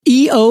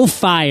EO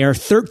Fire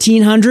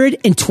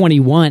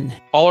 1321.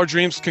 All our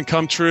dreams can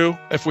come true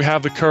if we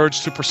have the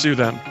courage to pursue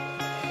them.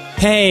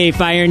 Hey,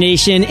 Fire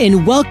Nation,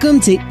 and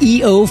welcome to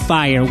EO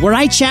Fire, where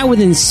I chat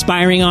with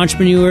inspiring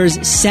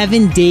entrepreneurs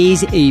 7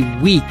 days a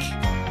week.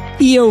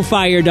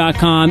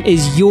 EOFire.com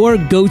is your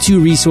go-to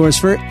resource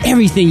for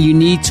everything you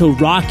need to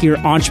rock your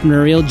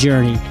entrepreneurial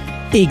journey.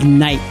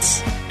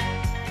 Ignite.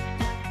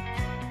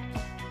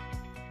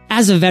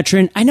 As a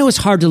veteran, I know it's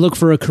hard to look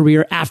for a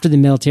career after the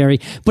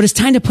military, but it's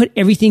time to put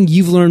everything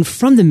you've learned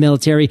from the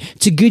military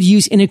to good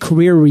use in a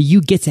career where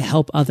you get to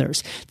help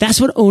others.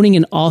 That's what owning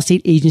an Allstate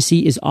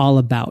agency is all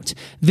about.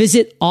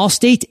 Visit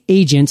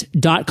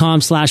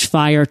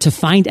allstateagent.com/fire to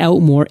find out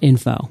more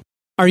info.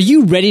 Are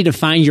you ready to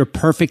find your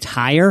perfect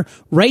hire?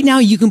 Right now,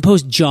 you can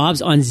post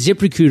jobs on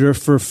ZipRecruiter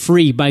for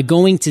free by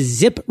going to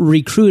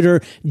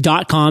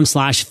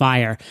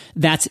ziprecruiter.com/fire.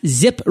 That's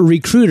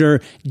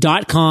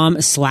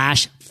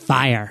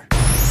ziprecruiter.com/fire.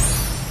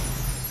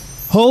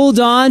 Hold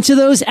on to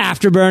those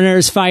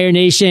afterburners, Fire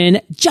Nation.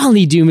 John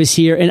Lee Dumas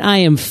here, and I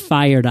am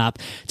fired up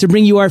to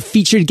bring you our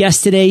featured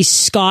guest today,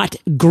 Scot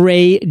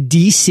Gray,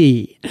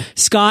 DC.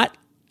 Scot,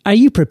 are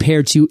you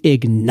prepared to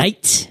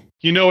ignite?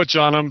 You know it,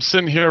 John. I'm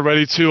sitting here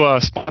ready to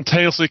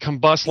spontaneously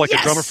combust like a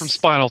drummer from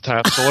Spinal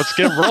Tap. So let's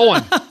get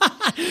rolling.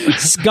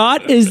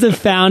 Scot is the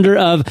founder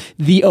of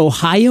the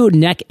Ohio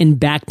Neck and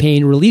Back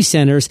Pain Relief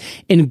Centers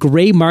and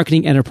Gray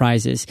Marketing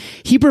Enterprises.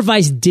 He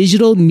provides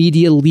digital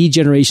media lead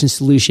generation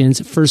solutions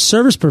for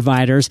service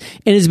providers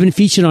and has been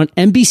featured on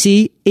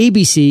NBC,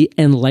 ABC,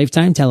 and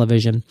Lifetime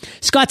Television.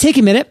 Scot, take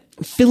a minute,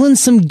 fill in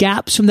some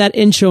gaps from that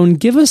intro, and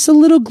give us a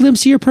little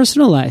glimpse of your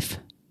personal life.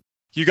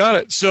 You got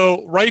it.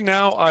 So right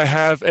now I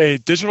have a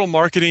digital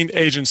marketing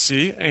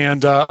agency,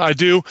 and I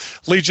do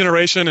lead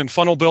generation and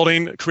funnel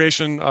building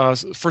creation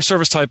for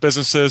service type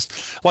businesses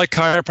like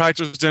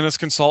chiropractors, dentists,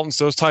 consultants,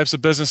 those types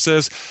of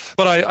businesses.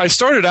 But I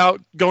started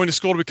out going to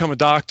school to become a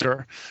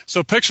doctor.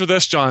 So picture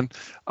this, John.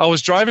 I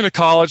was driving to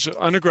college,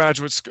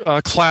 undergraduate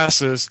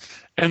classes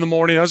in the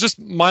morning. I was just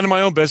minding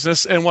my own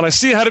business. And when I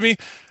see ahead of me,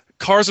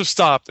 cars have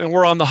stopped and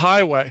we're on the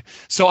highway.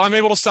 So I'm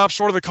able to stop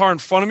short of the car in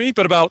front of me,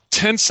 but about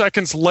 10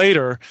 seconds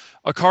later,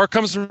 a car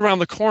comes around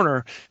the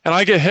corner and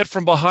I get hit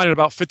from behind at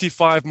about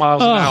 55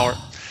 miles an hour.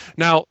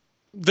 Now,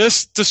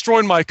 this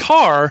destroyed my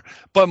car,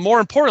 but more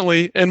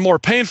importantly and more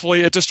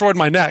painfully, it destroyed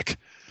my neck.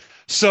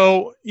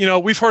 So, you know,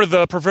 we've heard of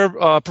the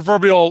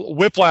proverbial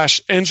whiplash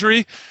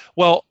injury.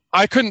 Well,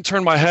 I couldn't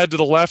turn my head to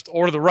the left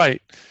or to the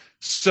right.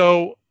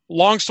 So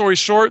long story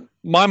short,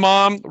 my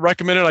mom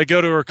recommended I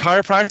go to her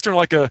chiropractor.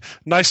 Like a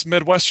nice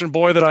Midwestern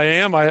boy that I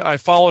am, I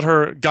followed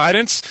her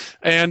guidance.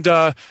 And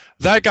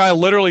that guy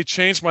literally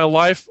changed my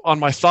life on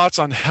my thoughts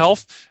on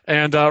health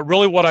and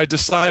really what I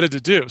decided to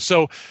do.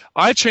 So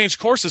I changed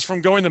courses from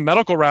going the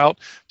medical route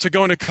to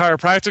going to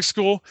chiropractic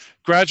school,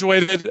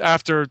 graduated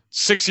after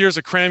 6 years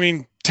of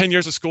cramming 10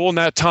 years of school in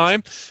that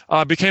time,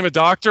 became a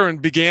doctor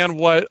and began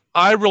what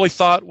I really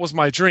thought was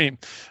my dream.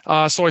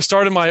 So I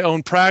started my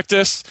own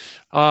practice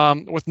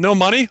with no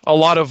money, a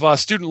lot of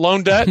student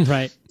loan debt.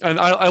 Right. And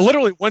I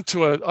literally went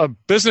to a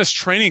business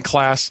training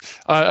class.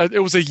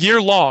 It was a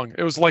year long.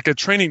 It was like a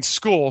training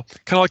school,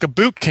 kind of like a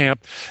boot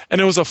camp.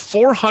 And it was a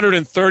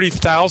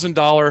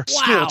 $430,000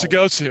 school to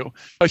go to.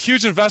 A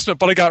huge investment,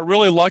 but I got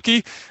really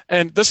lucky.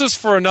 And this is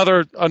for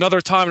another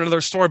time,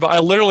 another story, but I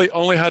literally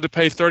only had to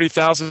pay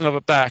 $30,000 of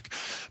it back.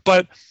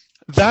 But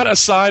that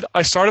aside,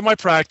 I started my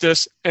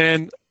practice,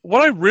 and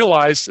what I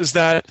realized is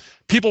that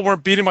people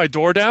weren't beating my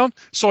door down.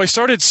 So I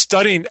started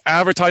studying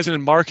advertising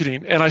and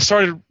marketing, and I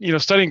started,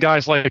 studying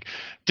guys like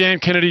Dan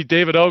Kennedy,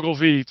 David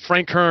Ogilvy,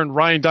 Frank Kern,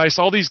 Ryan Dice,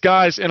 all these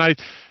guys. And I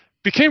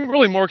became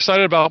really more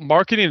excited about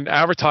marketing and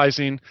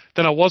advertising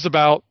than I was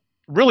about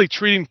really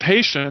treating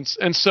patients.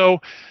 And so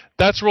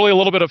that's really a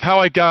little bit of how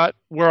I got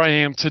where I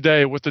am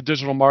today with the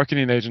digital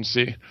marketing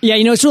agency. Yeah,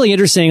 it's really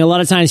interesting. A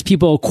lot of times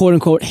people, quote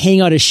unquote,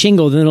 hang out a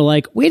shingle. Then they're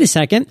like, wait a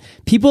second,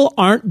 people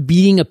aren't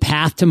beating a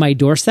path to my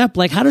doorstep.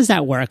 Like, how does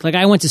that work? Like,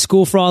 I went to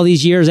school for all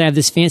these years. I have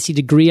this fancy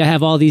degree. I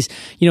have all these,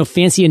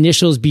 fancy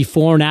initials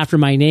before and after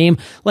my name.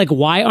 Like,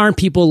 why aren't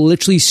people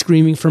literally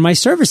screaming for my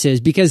services?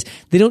 Because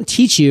they don't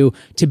teach you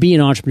to be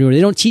an entrepreneur.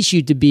 They don't teach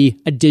you to be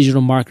a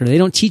digital marketer. They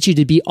don't teach you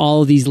to be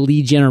all of these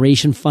lead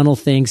generation funnel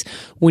things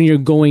when you're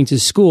going to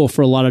school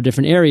for a lot of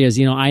different areas.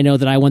 I know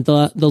that I went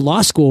the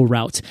law school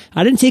route.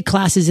 I didn't take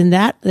classes in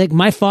that. Like,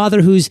 my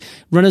father, who's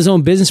run his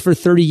own business for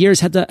 30 years,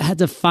 had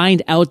to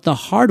find out the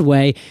hard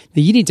way that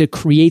you need to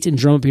create and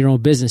drum up your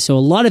own business. So a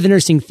lot of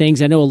interesting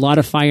things. I know a lot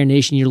of Fire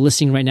Nation, you're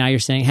listening right now, you're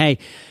saying, hey,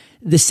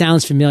 this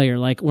sounds familiar.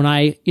 Like when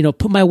I,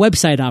 put my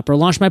website up or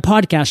launch my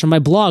podcast or my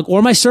blog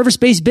or my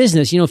service-based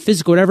business,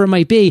 physical, whatever it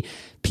might be,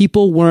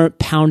 people weren't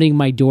pounding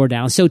my door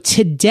down. So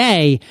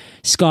today,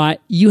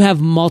 Scot, you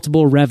have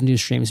multiple revenue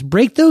streams.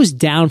 Break those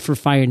down for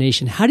Fire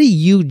Nation. How do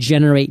you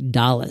generate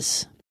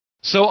dollars?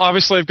 So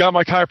obviously I've got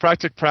my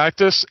chiropractic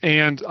practice,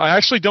 and I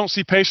actually don't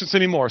see patients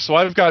anymore. So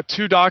I've got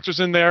 2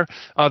 doctors in there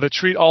that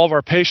treat all of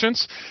our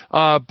patients,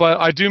 but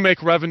I do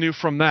make revenue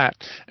from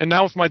that. And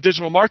now with my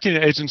digital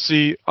marketing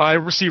agency, I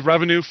receive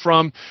revenue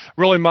from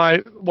really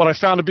what I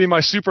found to be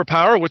my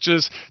superpower, which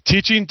is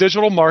teaching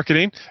digital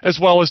marketing, as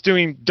well as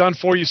doing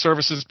done-for-you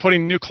services,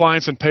 putting new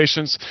clients and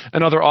patients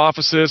in other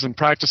offices and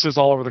practices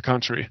all over the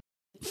country.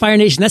 Fire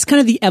Nation, that's kind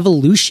of the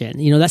evolution.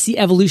 That's the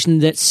evolution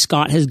that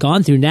Scott has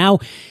gone through. Now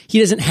he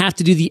doesn't have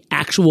to do the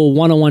actual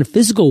one-on-one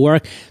physical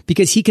work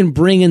because he can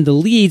bring in the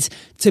leads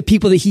to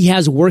people that he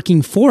has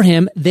working for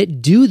him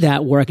that do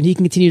that work. And he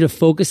can continue to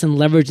focus and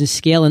leverage and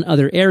scale in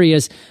other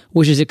areas,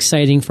 which is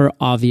exciting for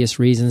obvious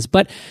reasons.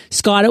 But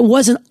Scott, it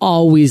wasn't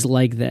always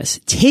like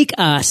this. Take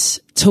us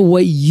to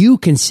what you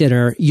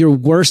consider your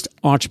worst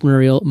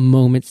entrepreneurial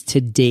moments to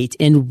date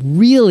and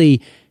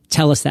really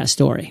tell us that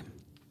story.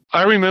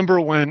 I remember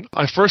when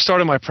I first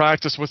started my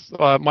practice with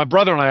my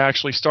brother and I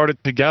actually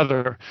started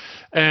together,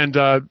 and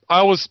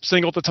I was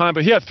single at the time,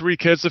 but he had 3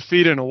 kids to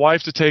feed and a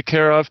wife to take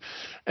care of.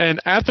 And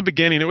at the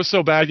beginning, it was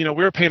so bad, we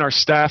were paying our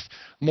staff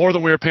more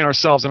than we were paying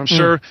ourselves. And I'm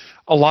sure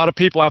a lot of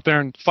people out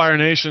there in Fire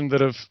Nation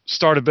that have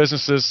started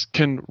businesses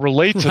can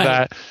relate to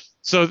that.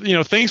 So,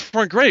 things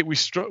weren't great. We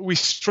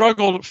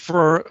struggled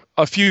for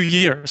a few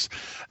years.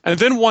 And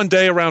then one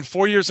day, around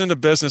 4 years into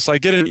business, I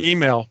get an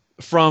email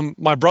from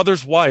my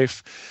brother's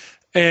wife.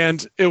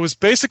 And it was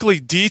basically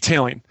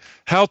detailing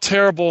how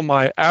terrible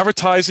my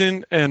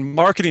advertising and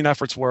marketing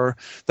efforts were,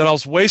 that I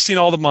was wasting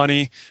all the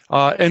money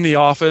in the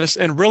office.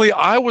 And really,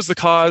 I was the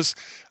cause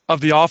of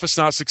the office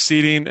not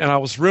succeeding, and I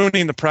was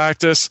ruining the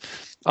practice.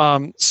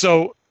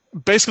 So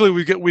basically,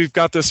 we've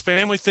got this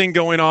family thing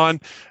going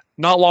on.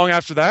 Not long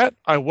after that,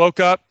 I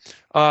woke up.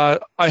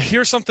 I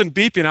hear something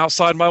beeping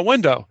outside my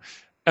window.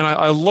 And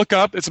I look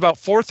up. It's about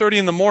 4:30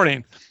 in the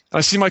morning. I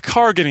see my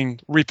car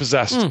getting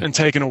repossessed and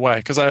taken away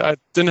because I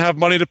didn't have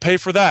money to pay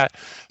for that.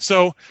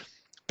 So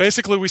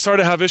basically, we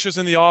started to have issues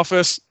in the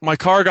office. My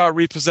car got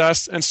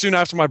repossessed, and soon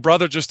after, my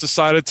brother just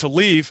decided to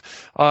leave.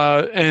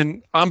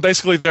 And I'm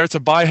basically there to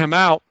buy him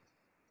out.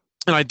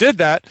 And I did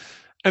that.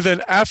 And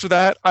then after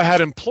that, I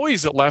had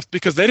employees that left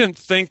because they didn't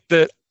think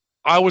that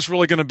I was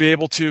really going to be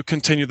able to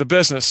continue the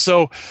business.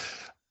 So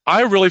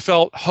I really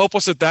felt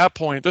hopeless at that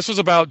point. This was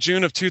about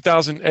June of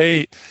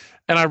 2008,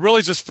 and I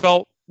really just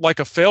felt like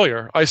a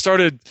failure. I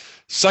started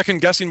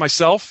second guessing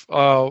myself,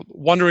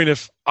 wondering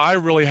if I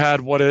really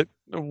had what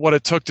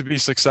it took to be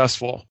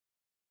successful.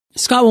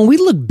 Scott, when we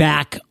look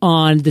back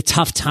on the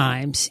tough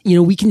times,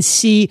 we can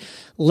see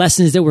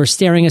lessons that were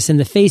staring us in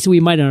the face that we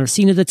might not have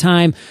seen at the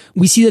time.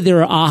 We see that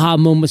there are aha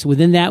moments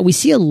within that. We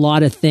see a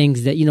lot of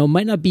things that,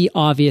 might not be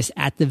obvious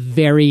at the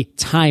very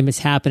time it's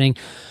happening.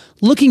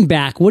 Looking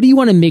back, what do you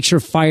want to make sure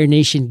Fire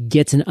Nation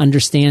gets and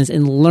understands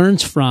and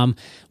learns from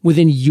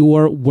within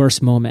your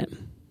worst moment?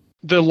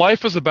 The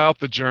life is about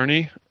the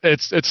journey.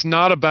 It's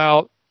not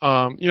about,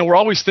 we're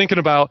always thinking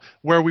about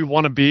where we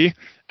want to be,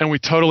 and we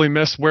totally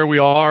miss where we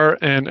are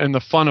and the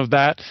fun of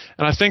that.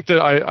 And I think that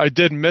I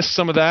did miss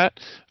some of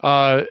that.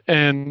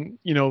 And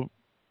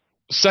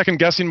second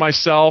guessing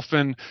myself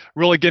and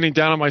really getting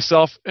down on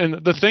myself.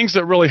 And the things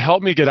that really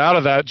helped me get out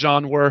of that,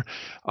 John, were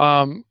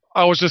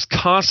I was just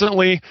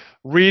constantly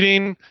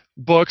reading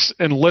books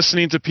and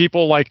listening to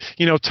people like,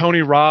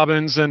 Tony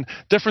Robbins and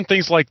different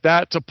things like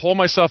that to pull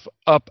myself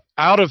up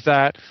out of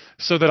that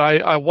so that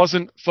I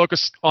wasn't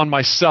focused on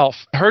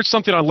myself. I heard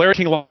something on Larry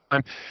King last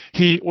time.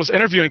 He was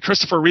interviewing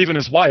Christopher Reeve and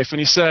his wife, and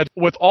he said,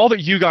 with all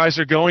that you guys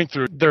are going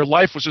through, their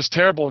life was just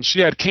terrible, and she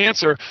had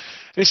cancer. And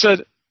he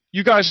said,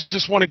 you guys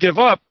just want to give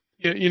up.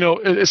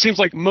 It seems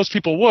like most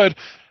people would.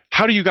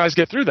 How do you guys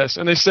get through this?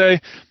 And they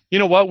say, you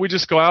know what, we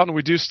just go out and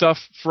we do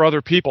stuff for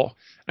other people.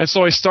 And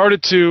so I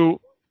started to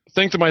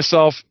think to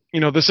myself,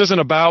 this isn't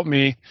about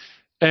me.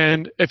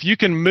 And if you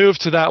can move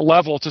to that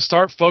level to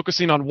start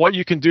focusing on what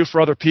you can do for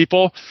other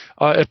people,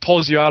 it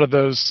pulls you out of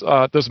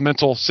those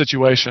mental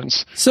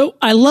situations. So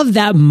I love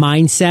that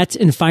mindset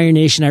in Fire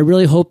Nation. I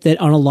really hope that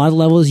on a lot of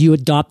levels you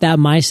adopt that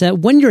mindset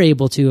when you're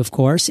able to, of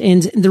course.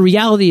 And the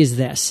reality is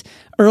this.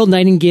 Earl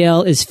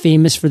Nightingale is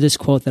famous for this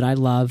quote that I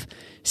love.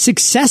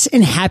 Success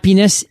and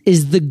happiness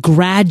is the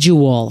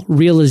gradual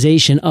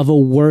realization of a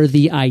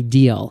worthy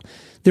ideal.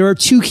 There are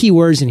 2 key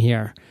words in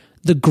here.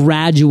 The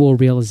gradual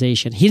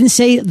realization. He didn't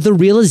say the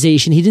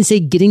realization. He didn't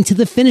say getting to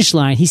the finish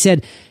line. He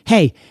said,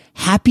 hey,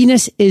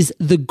 happiness is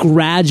the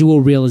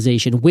gradual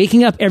realization.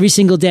 Waking up every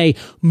single day,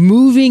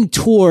 moving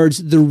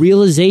towards the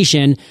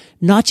realization,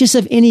 not just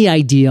of any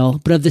ideal,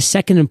 but of the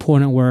second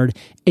important word,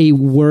 a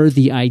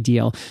worthy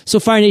ideal. So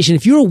Fire Nation,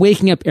 if you are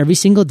waking up every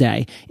single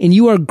day and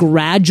you are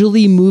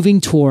gradually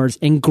moving towards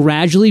and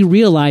gradually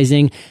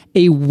realizing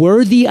a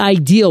worthy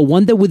ideal,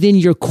 one that within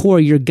your core,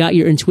 your gut,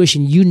 your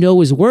intuition,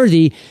 is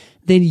worthy,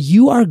 then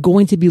you are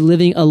going to be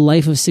living a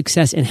life of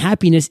success and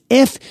happiness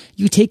if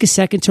you take a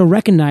second to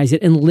recognize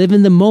it and live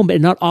in the moment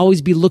and not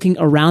always be looking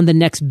around the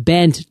next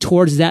bend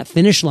towards that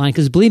finish line.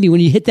 Because believe me, when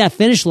you hit that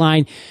finish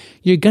line,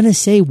 you're going to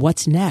say,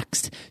 what's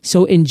next?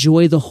 So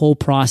enjoy the whole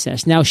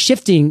process. Now,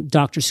 shifting,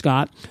 Dr.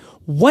 Scott,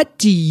 what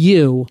do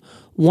you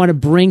want to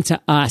bring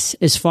to us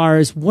as far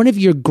as one of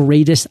your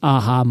greatest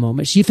aha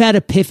moments? You've had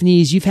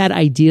epiphanies, you've had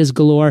ideas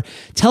galore.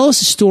 Tell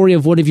us a story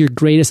of one of your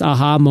greatest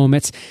aha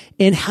moments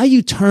and how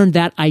you turned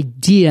that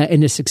idea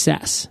into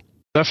success.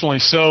 Definitely.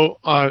 So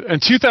in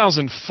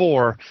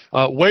 2004,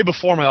 way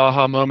before my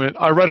aha moment,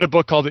 I read a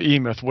book called The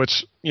E-Myth,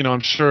 which I'm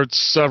sure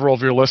several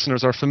of your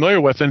listeners are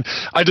familiar with. And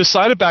I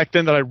decided back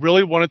then that I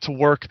really wanted to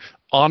work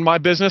on my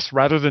business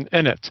rather than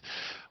in it.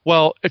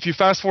 Well, if you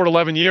fast forward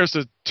 11 years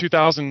to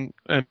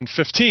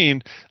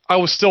 2015, I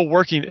was still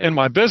working in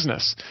my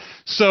business.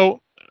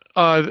 So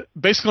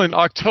basically on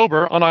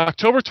October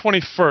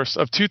 21st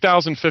of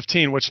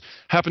 2015, which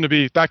happened to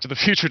be Back to the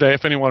Future Day,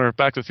 if anyone are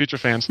Back to the Future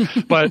fans,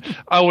 but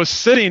I was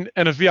sitting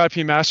in a VIP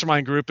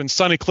mastermind group in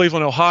sunny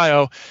Cleveland,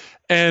 Ohio,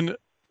 and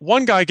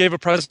one guy gave a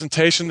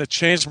presentation that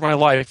changed my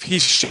life. He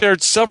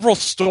shared several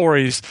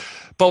stories,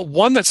 but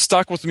one that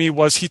stuck with me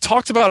was he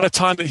talked about a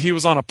time that he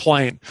was on a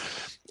plane.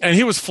 And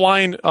he was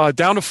flying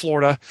down to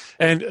Florida,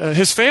 and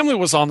his family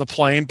was on the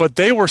plane, but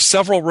they were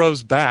several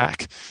rows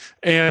back.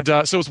 And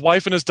so his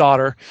wife and his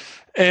daughter.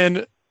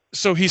 And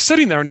so he's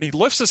sitting there, and he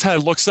lifts his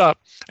head, looks up,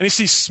 and he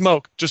sees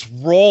smoke just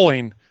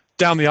rolling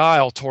down the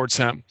aisle towards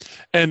him.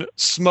 And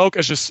smoke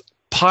is just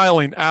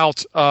piling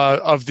out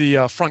of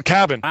the front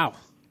cabin. Wow.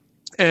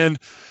 And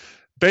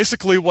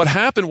basically what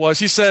happened was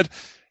he said,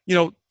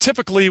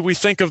 typically we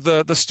think of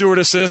the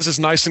stewardesses as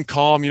nice and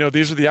calm.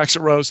 These are the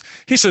exit rows.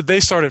 He said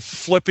they started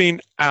flipping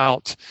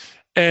out,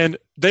 and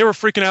they were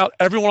freaking out.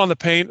 Everyone on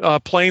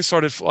the plane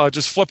started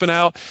just flipping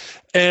out.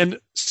 And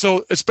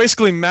so it's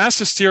basically mass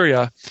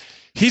hysteria.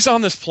 He's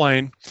on this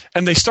plane,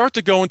 and they start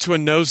to go into a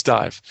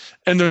nosedive.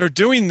 And they're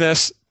doing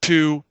this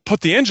to put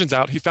the engines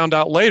out. He found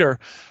out later,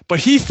 but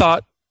he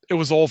thought it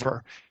was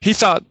over. He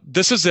thought,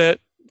 this is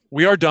it.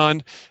 We are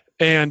done.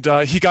 And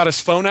he got his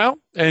phone out,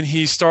 and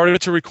he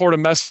started to record a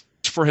message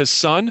for his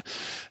son,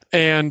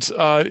 and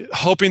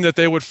hoping that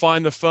they would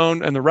find the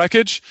phone and the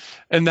wreckage,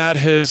 and that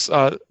his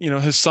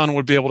son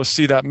would be able to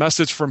see that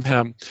message from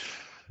him.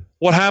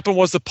 What happened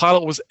was the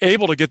pilot was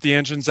able to get the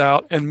engines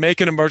out and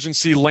make an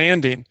emergency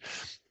landing.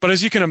 But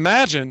as you can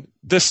imagine,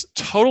 this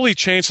totally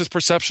changed his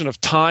perception of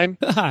time,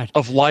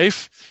 of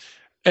life.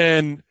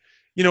 And,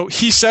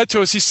 he said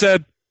to us,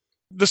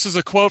 this is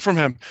a quote from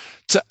him,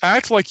 "To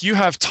act like you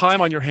have time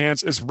on your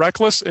hands is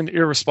reckless and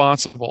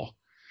irresponsible."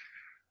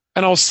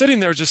 And I was sitting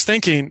there just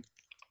thinking,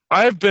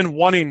 I've been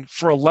wanting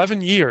for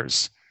 11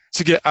 years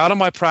to get out of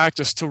my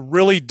practice to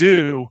really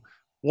do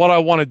what I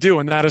want to do,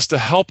 and that is to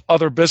help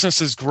other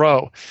businesses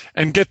grow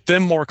and get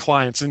them more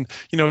clients and,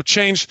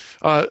 change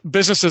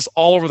businesses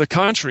all over the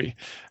country.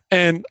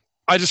 And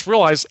I just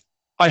realized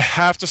I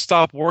have to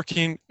stop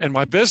working in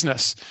my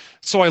business.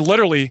 So I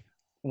literally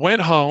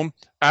went home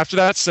after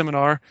that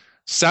seminar,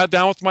 sat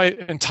down with my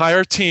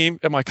entire team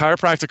at my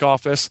chiropractic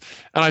office,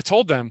 and I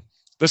told them,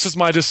 this is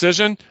my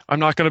decision. I'm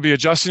not going to be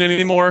adjusting it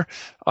anymore.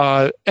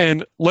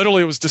 And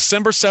literally it was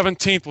December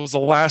 17th was the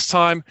last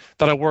time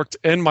that I worked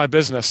in my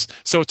business.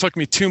 So it took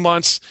me 2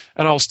 months,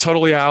 and I was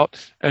totally out.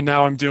 And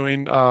now I'm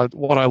doing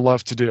what I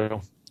love to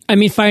do. I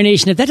mean, Fire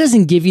Nation, if that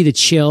doesn't give you the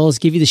chills,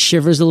 give you the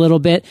shivers a little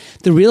bit,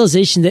 the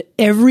realization that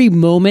every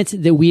moment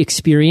that we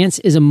experience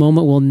is a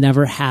moment we'll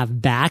never have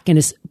back, and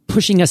it's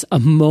pushing us a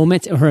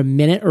moment or a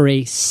minute or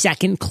a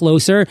second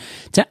closer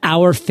to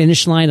our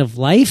finish line of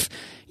life,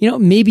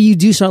 maybe you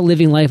do start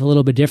living life a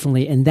little bit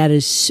differently. And that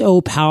is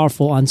so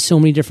powerful on so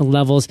many different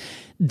levels.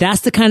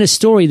 That's the kind of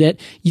story that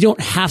you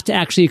don't have to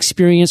actually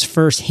experience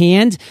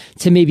firsthand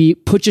to maybe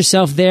put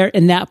yourself there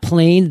in that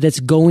plane that's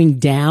going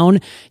down,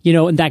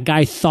 and that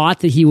guy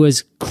thought that he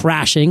was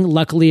crashing.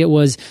 Luckily, it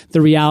was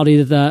the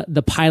reality that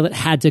the pilot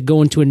had to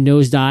go into a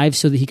nosedive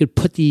so that he could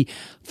put the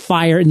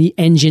fire in the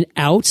engine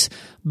out.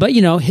 But,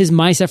 his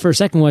mindset for a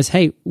second was,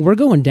 hey, we're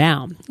going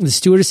down. The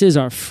stewardesses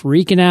are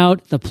freaking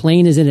out. The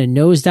plane is in a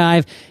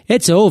nosedive.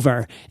 It's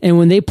over. And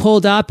when they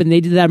pulled up and they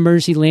did that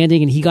emergency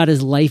landing and he got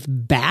his life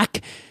back,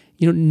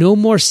 no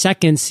more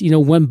seconds,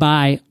 went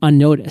by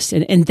unnoticed.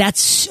 And that's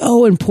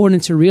so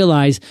important to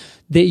realize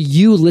that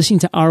you listening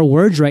to our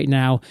words right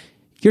now,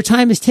 your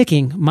time is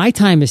ticking. My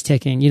time is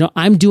ticking.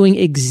 I'm doing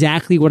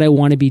exactly what I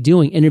want to be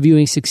doing,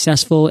 interviewing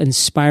successful,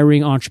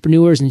 inspiring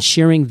entrepreneurs and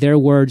sharing their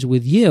words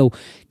with you.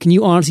 Can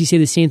you honestly say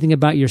the same thing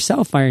about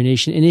yourself, Fire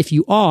Nation? And if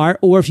you are,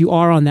 or if you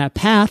are on that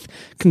path,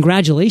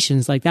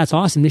 congratulations. That's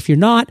awesome. If you're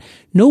not,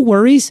 no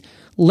worries.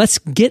 Let's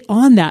get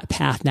on that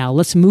path now.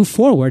 Let's move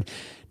forward.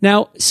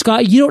 Now,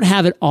 Scott, you don't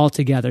have it all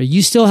together.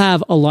 You still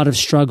have a lot of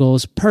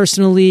struggles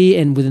personally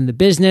and within the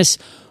business.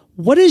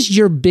 What is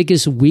your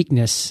biggest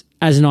weakness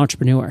as an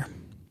entrepreneur?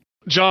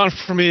 John,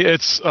 for me,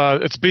 it's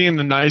being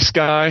the nice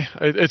guy.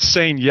 It's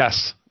saying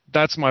yes.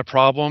 That's my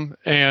problem.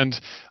 And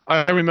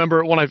I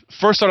remember when I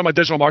first started my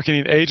digital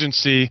marketing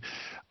agency,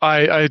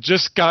 I had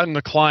just gotten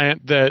a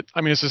client that,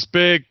 it's this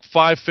big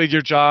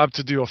 5-figure job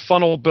to do a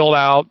funnel build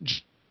out,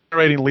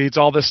 generating leads,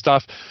 all this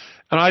stuff.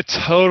 And I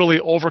totally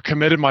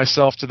overcommitted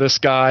myself to this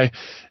guy.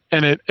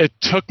 and it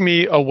took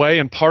me away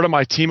and part of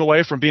my team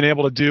away from being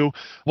able to do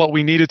what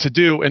we needed to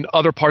do in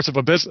other parts of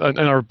in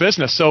our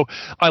business. So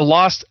I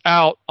lost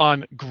out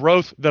on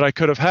growth that I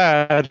could have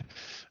had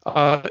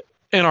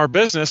in our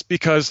business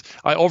because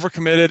I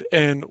overcommitted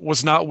and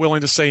was not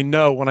willing to say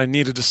no when I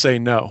needed to say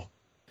no.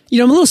 You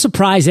know, I'm a little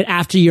surprised that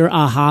after your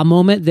aha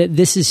moment that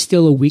this is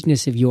still a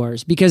weakness of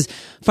yours, because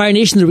Fire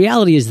Nation, the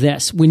reality is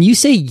this: when you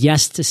say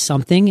yes to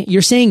something,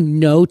 you're saying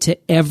no to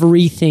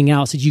everything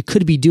else that you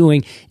could be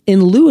doing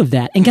in lieu of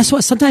that. And guess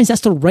what? Sometimes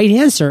that's the right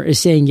answer, is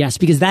saying yes,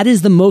 because that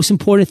is the most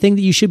important thing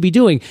that you should be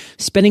doing.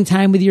 Spending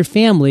time with your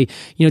family,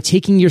 you know,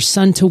 taking your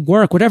son to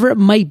work, whatever it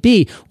might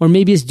be, or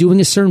maybe it's doing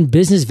a certain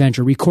business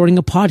venture, recording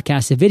a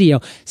podcast, a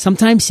video.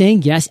 Sometimes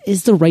saying yes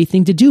is the right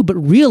thing to do, but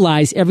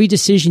realize every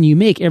decision you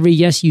make, every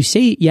yes you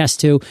say yes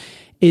to,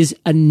 is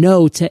a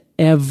no to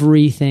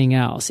everything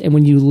else. And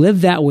when you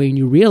live that way and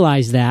you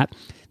realize that,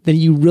 then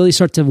you really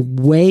start to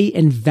weigh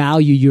and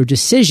value your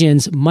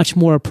decisions much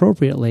more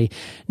appropriately.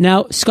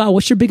 Now, Scott,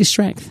 what's your biggest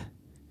strength?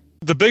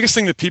 The biggest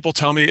thing that people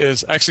tell me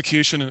is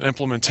execution and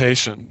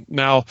implementation.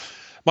 Now,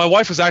 my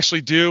wife was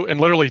actually due in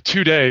literally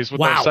 2 days with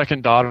our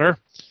second daughter.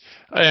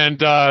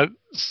 And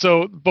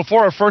so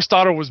before our first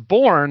daughter was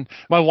born,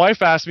 my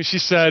wife asked me, she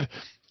said,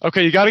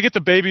 okay, you got to get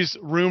the baby's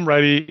room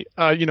ready,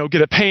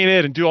 get it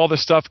painted and do all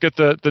this stuff, get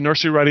the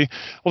nursery ready.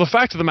 Well, the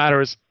fact of the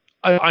matter is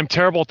I'm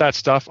terrible at that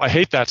stuff. I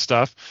hate that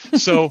stuff.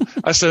 So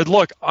I said,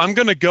 look, I'm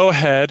going to go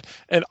ahead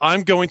and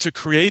I'm going to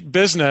create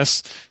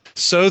business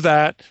so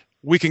that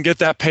we can get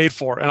that paid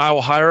for. And I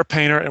will hire a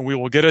painter and we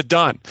will get it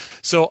done.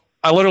 So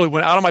I literally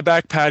went out on my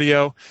back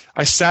patio.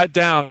 I sat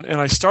down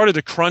and I started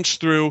to crunch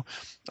through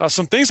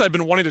some things I'd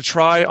been wanting to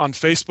try on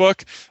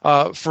Facebook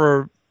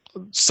for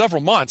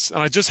several months,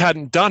 and I just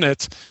hadn't done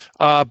it.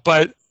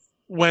 But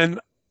when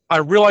I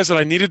realized that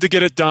I needed to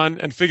get it done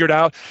and figured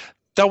out,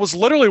 that was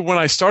literally when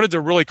I started to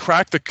really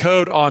crack the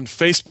code on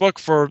Facebook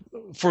for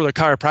the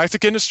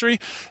chiropractic industry.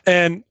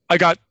 And I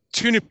got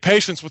 2 new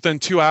patients within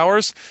 2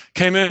 hours,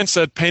 came in and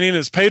said, painting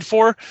is paid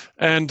for.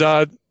 And,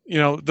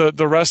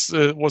 the rest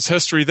was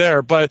history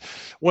there. But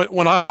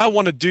when I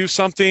want to do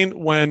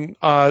something, when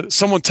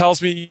someone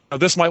tells me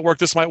this might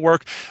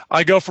work,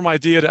 I go from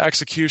idea to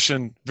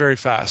execution very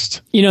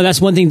fast. You know, that's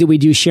one thing that we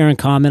do share in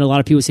common. A lot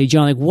of people say,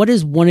 John, like, what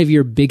is one of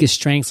your biggest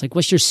strengths? Like,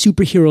 what's your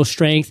superhero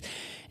strength?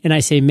 And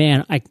I say,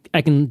 man, I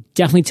can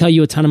definitely tell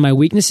you a ton of my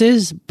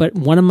weaknesses, but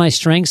one of my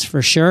strengths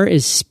for sure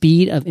is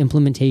speed of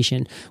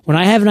implementation. When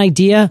I have an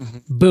idea,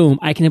 boom,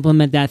 I can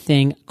implement that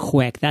thing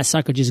quick. That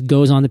sucker just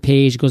goes on the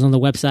page, goes on the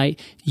website,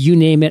 you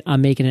name it,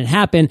 I'm making it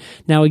happen.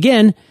 Now,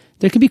 again,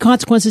 there can be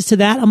consequences to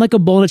that. I'm like a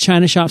bull in a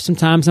china shop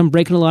sometimes. I'm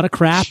breaking a lot of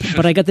crap,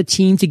 but I got the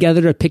team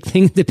together to pick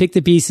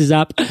the pieces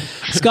up.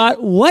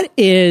 Scott, what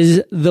is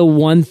the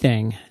one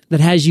thing that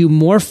has you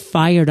more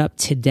fired up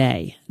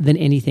today than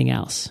anything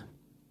else?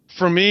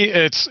 For me,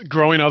 it's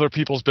growing other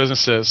people's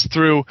businesses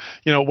through,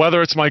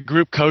 whether it's my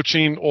group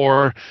coaching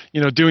or,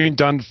 doing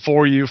done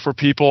for you for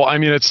people. I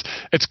mean, it's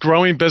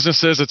growing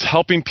businesses. It's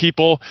helping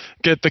people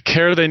get the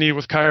care they need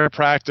with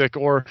chiropractic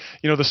or,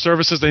 the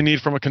services they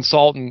need from a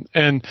consultant.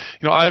 And,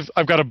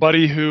 I've got a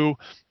buddy who,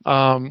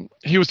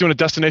 he was doing a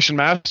destination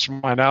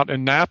mastermind out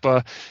in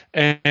Napa,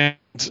 and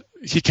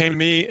he came to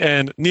me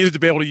and needed to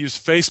be able to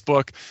use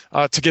Facebook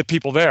to get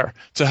people there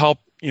to help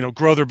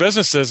grow their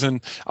businesses. And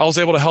I was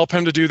able to help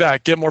him to do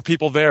that, get more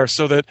people there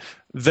so that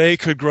they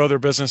could grow their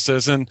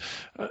businesses. And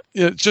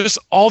just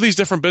all these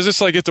different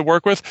businesses I get to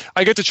work with,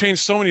 I get to change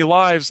so many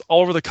lives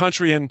all over the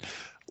country. And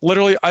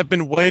literally, I've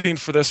been waiting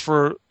for this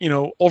for,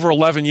 over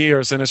 11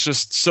 years. And it's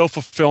just so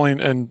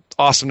fulfilling and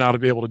awesome now to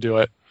be able to do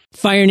it.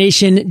 Fire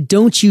Nation,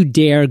 don't you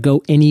dare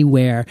go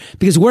anywhere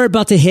because we're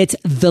about to hit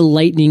the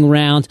lightning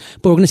round,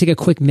 but we're going to take a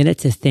quick minute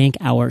to thank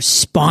our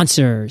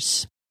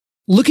sponsors.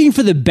 Looking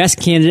for the best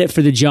candidate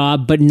for the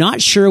job, but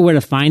not sure where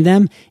to find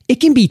them?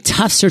 It can be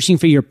tough searching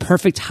for your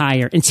perfect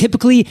hire, and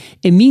typically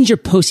it means you're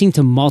posting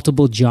to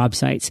multiple job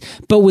sites.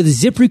 But with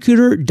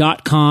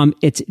ZipRecruiter.com,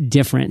 it's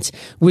different.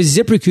 With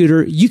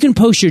ZipRecruiter, you can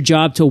post your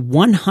job to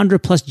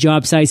 100 plus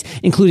job sites,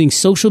 including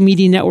social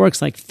media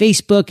networks like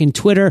Facebook and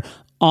Twitter,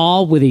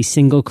 all with a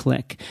single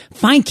click.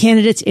 Find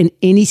candidates in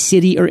any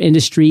city or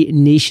industry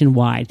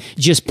nationwide.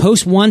 Just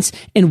post once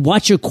and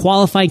watch your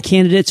qualified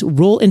candidates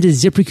roll into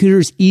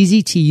ZipRecruiter's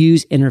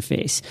easy-to-use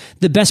interface.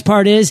 The best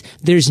part is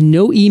there's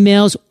no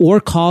emails or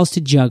calls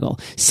to juggle.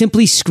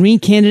 Simply screen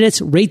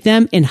candidates, rate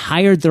them, and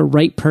hire the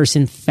right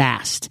person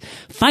fast.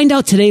 Find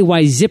out today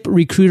why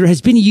ZipRecruiter has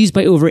been used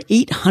by over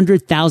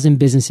 800,000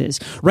 businesses.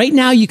 Right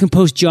now, you can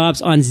post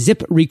jobs on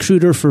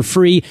ZipRecruiter for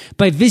free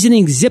by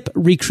visiting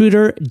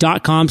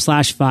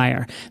ZipRecruiter.com/fire.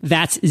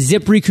 That's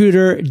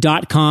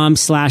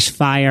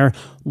ZipRecruiter.com/fire.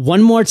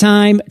 One more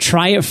time,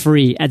 try it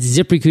free at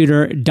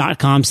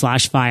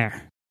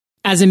ZipRecruiter.com/fire.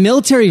 As a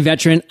military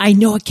veteran, I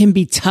know it can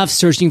be tough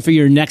searching for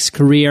your next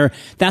career.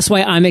 That's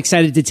why I'm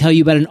excited to tell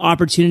you about an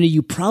opportunity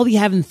you probably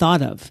haven't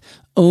thought of.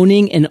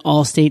 owning an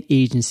Allstate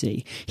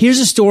agency. Here's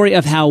a story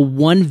of how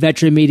one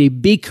veteran made a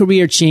big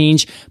career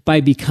change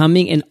by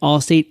becoming an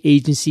Allstate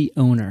agency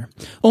owner.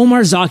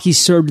 Omar Zaki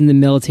served in the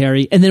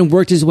military and then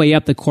worked his way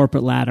up the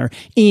corporate ladder.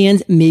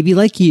 And maybe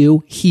like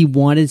you, he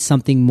wanted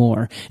something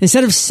more.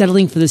 Instead of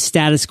settling for the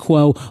status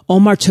quo,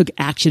 Omar took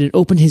action and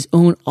opened his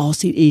own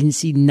Allstate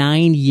agency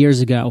 9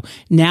 years ago.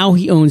 Now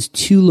he owns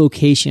 2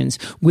 locations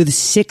with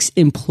 6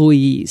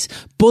 employees.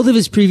 Both of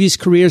his previous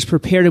careers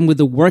prepared him with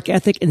the work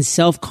ethic and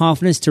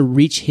self-confidence to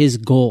reach his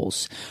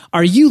goals.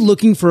 Are you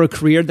looking for a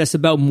career that's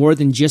about more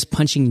than just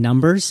punching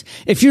numbers?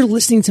 If you're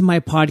listening to my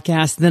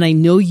podcast, then I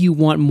know you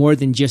want more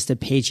than just a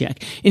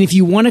paycheck. And if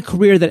you want a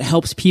career that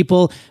helps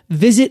people,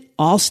 visit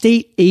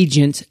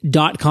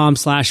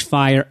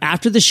allstateagent.com/fire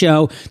after the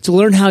show to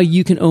learn how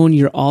you can own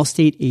your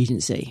Allstate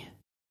agency.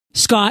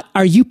 Scott,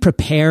 are you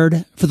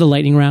prepared for the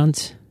lightning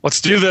round?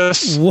 Let's do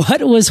this.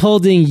 What was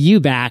holding you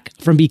back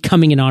from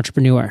becoming an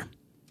entrepreneur?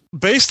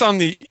 Based on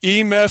the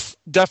E-Myth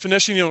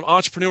definition, an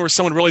entrepreneur is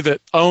someone really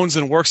that owns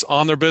and works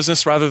on their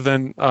business rather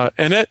than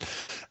in it.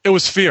 It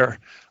was fear.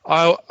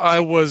 I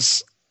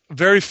was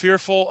very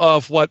fearful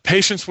of what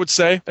patients would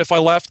say if I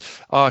left,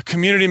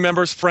 community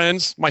members,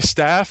 friends, my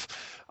staff.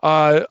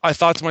 I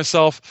thought to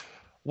myself,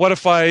 what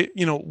if I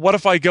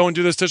go and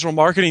do this digital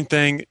marketing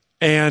thing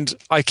and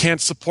I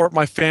can't support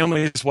my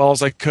family as well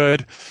as I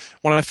could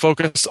when I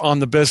focused on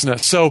the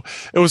business? So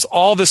it was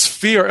all this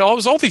fear. It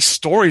was all these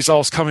stories I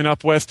was coming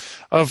up with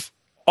of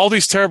all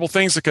these terrible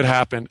things that could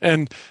happen.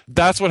 And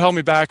that's what held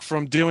me back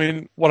from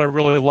doing what I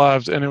really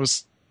loved. And it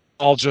was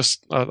all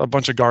just a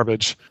bunch of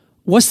garbage.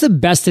 What's the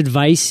best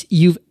advice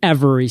you've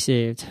ever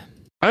received?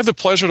 I had the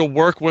pleasure to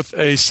work with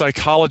a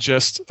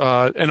psychologist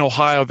in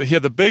Ohio. He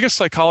had the biggest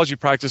psychology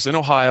practice in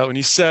Ohio. And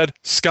he said,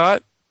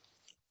 Scott,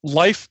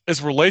 life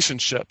is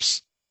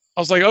relationships.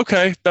 I was like,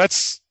 okay,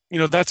 that's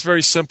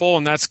very simple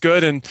and that's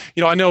good. And,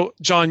 I know,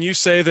 John, you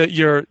say that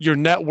your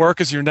network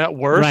is your net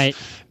worth. Right.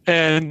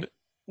 And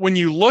when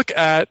you look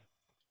at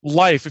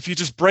life, if you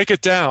just break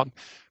it down,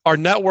 our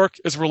network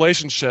is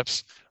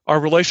relationships, our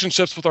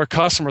relationships with our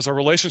customers, our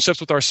relationships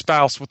with our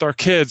spouse, with our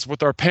kids,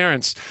 with our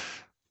parents.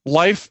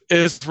 Life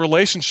is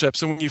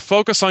relationships. And when you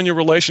focus on your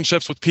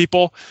relationships with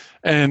people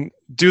and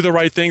do the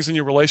right things in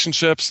your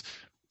relationships,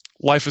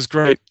 life is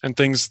great and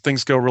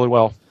things go really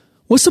well.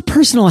 What's a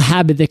personal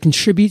habit that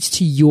contributes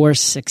to your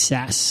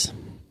success?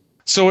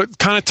 So it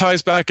kind of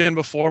ties back in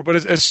before, but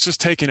it's just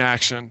taking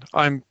action.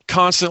 I'm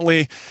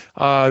constantly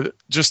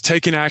just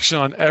taking action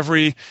on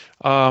every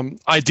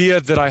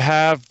idea that I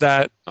have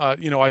that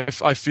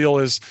I feel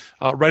is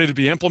ready to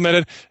be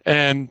implemented,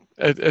 and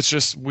it's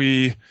just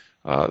we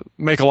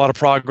make a lot of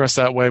progress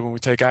that way when we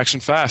take action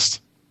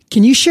fast.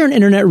 Can you share an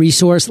internet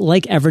resource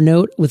like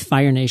Evernote with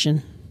Fire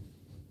Nation?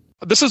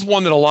 This is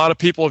one that a lot of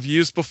people have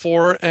used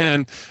before,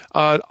 and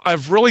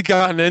I've really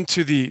gotten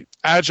into the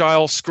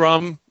Agile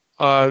Scrum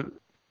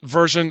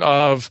version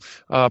of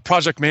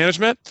project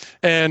management,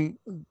 and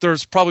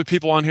there's probably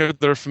people on here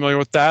that are familiar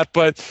with that,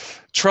 but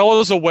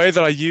Trello is a way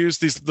that I use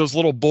those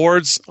little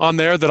boards on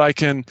there that I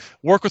can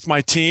work with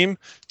my team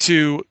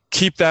to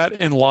keep that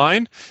in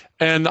line.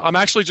 And I'm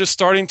actually just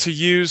starting to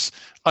use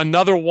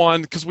another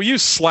one because we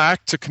use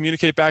Slack to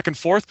communicate back and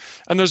forth,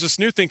 and there's this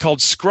new thing called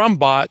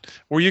ScrumBot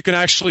where you can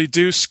actually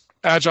do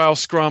Agile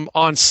Scrum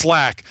on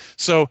Slack.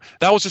 So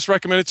that was just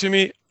recommended to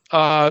me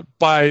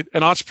by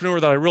an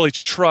entrepreneur that I really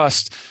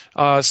trust.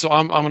 So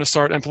I'm going to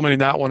start implementing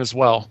that one as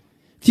well.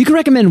 If you could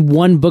recommend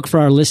one book for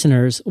our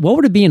listeners, what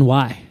would it be and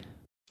why?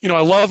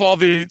 I love all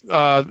the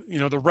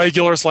the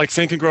regulars like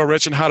Think and Grow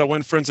Rich and How to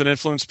Win Friends and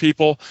Influence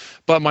People.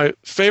 But my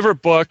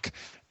favorite book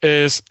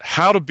is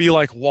How to Be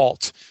Like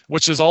Walt,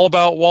 which is all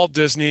about Walt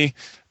Disney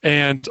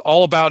and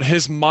all about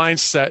his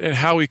mindset and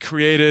how he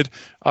created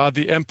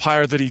the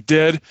empire that he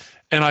did.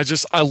 And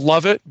I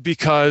love it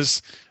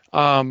because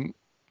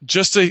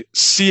just to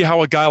see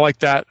how a guy like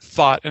that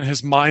thought and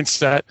his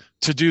mindset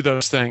to do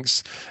those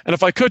things. And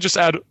if I could just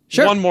add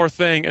one more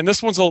thing, and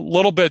this one's a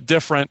little bit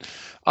different.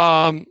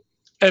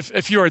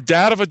 If you're a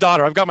dad of a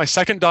daughter, I've got my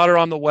second daughter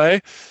on the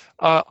way.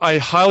 I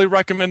highly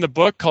recommend the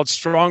book called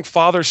Strong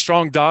Fathers,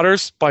 Strong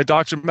Daughters by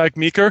Dr. Meg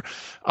Meeker.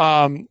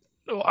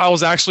 I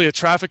was actually at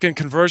Traffic and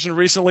Conversion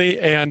recently,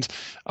 and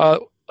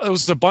it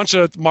was a bunch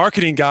of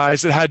marketing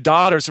guys that had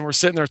daughters, and we're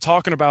sitting there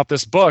talking about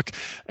this book.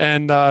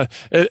 And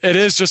it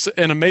is just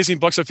an amazing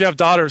book. So if you have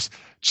daughters,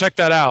 check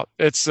that out.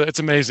 It's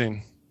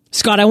amazing.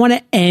 Scott, I want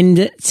to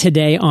end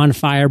today on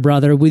fire,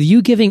 brother, with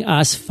you giving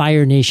us,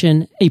 Fire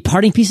Nation, a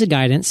parting piece of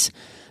guidance,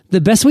 the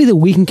best way that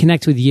we can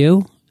connect with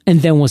you,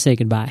 and then we'll say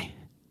goodbye.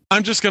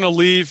 I'm just going to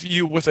leave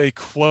you with a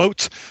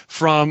quote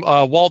from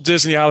Walt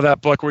Disney out of that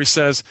book where he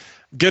says,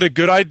 "Get a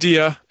good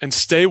idea and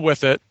stay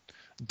with it,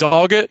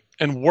 dog it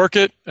and work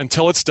it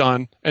until it's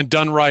done and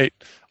done right.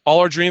 All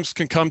our dreams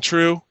can come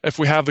true if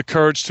we have the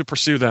courage to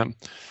pursue them."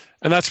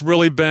 And that's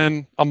really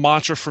been a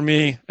mantra for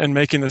me in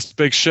making this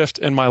big shift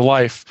in my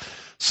life.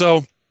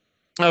 So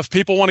if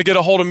people want to get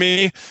a hold of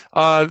me,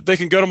 they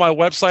can go to my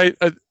website,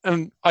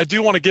 and I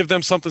do want to give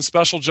them something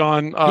special,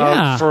 John,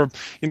 for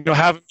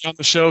having me on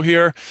the show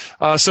here.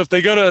 So if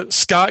they go to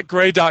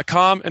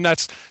scotgray.com, and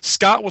that's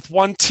Scott with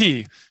one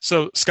T,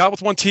 so Scott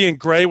with one T and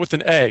Gray with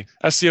an A,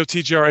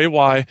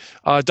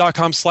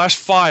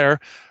 SCOTGRAY.com/fire,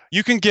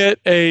 you can get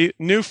a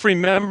new free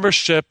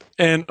membership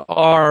in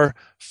our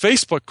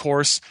Facebook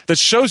course that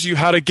shows you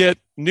how to get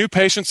new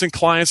patients and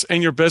clients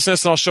in your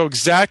business. And I'll show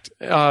exact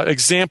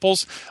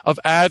examples of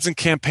ads and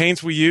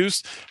campaigns we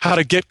use, how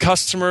to get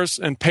customers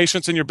and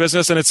patients in your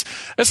business. And it's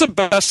the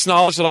best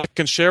knowledge that I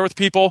can share with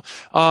people,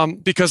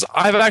 because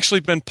I've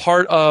actually been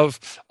part of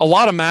a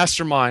lot of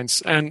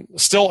masterminds and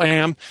still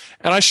am.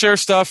 And I share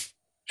stuff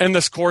in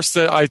this course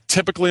that I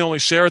typically only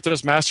share at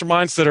those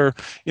masterminds that are,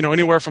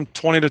 anywhere from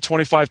 $20,000 to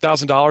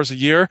 $25,000 a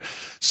year.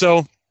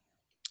 So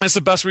it's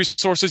the best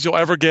resources you'll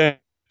ever get.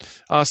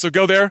 So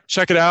go there,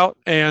 check it out,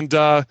 and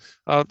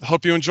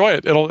hope you enjoy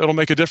it. It'll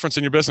make a difference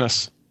in your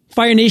business.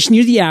 Fire Nation,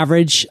 you're the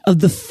average of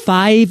the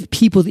 5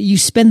 people that you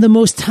spend the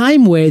most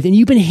time with, and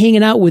you've been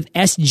hanging out with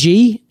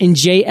SG and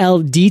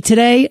JLD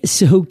today,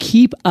 so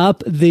keep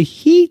up the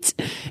heat.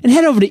 And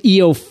head over to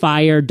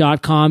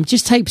eofire.com.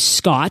 Just type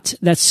Scott,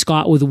 that's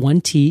Scott with one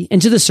T,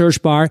 into the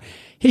search bar.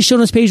 His show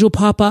notes page will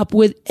pop up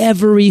with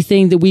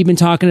everything that we've been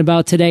talking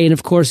about today. And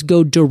of course,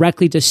 go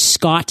directly to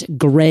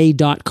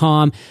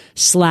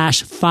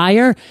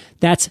scottgray.com/fire.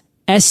 That's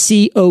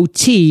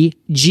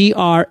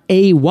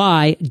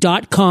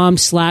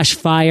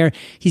SCOTGRAY.com/fire.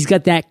 He's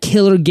got that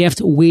killer gift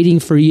waiting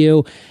for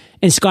you.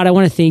 And Scott, I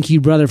want to thank you,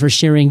 brother, for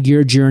sharing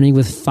your journey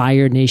with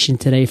Fire Nation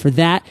today. For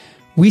that,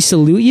 we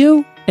salute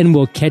you, and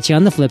we'll catch you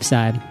on the flip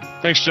side.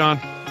 Thanks, John.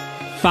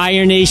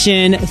 Fire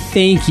Nation,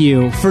 thank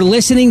you for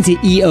listening to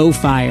EO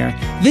Fire.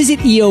 Visit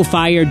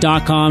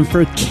eofire.com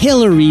for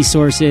killer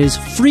resources,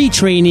 free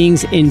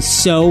trainings, and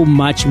so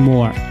much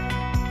more.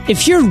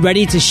 If you're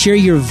ready to share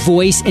your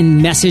voice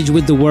and message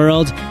with the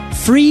world,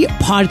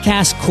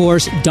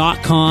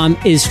 freepodcastcourse.com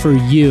is for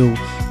you.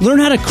 Learn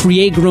how to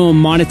create, grow,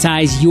 and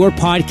monetize your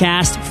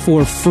podcast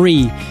for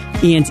free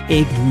and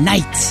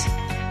ignite.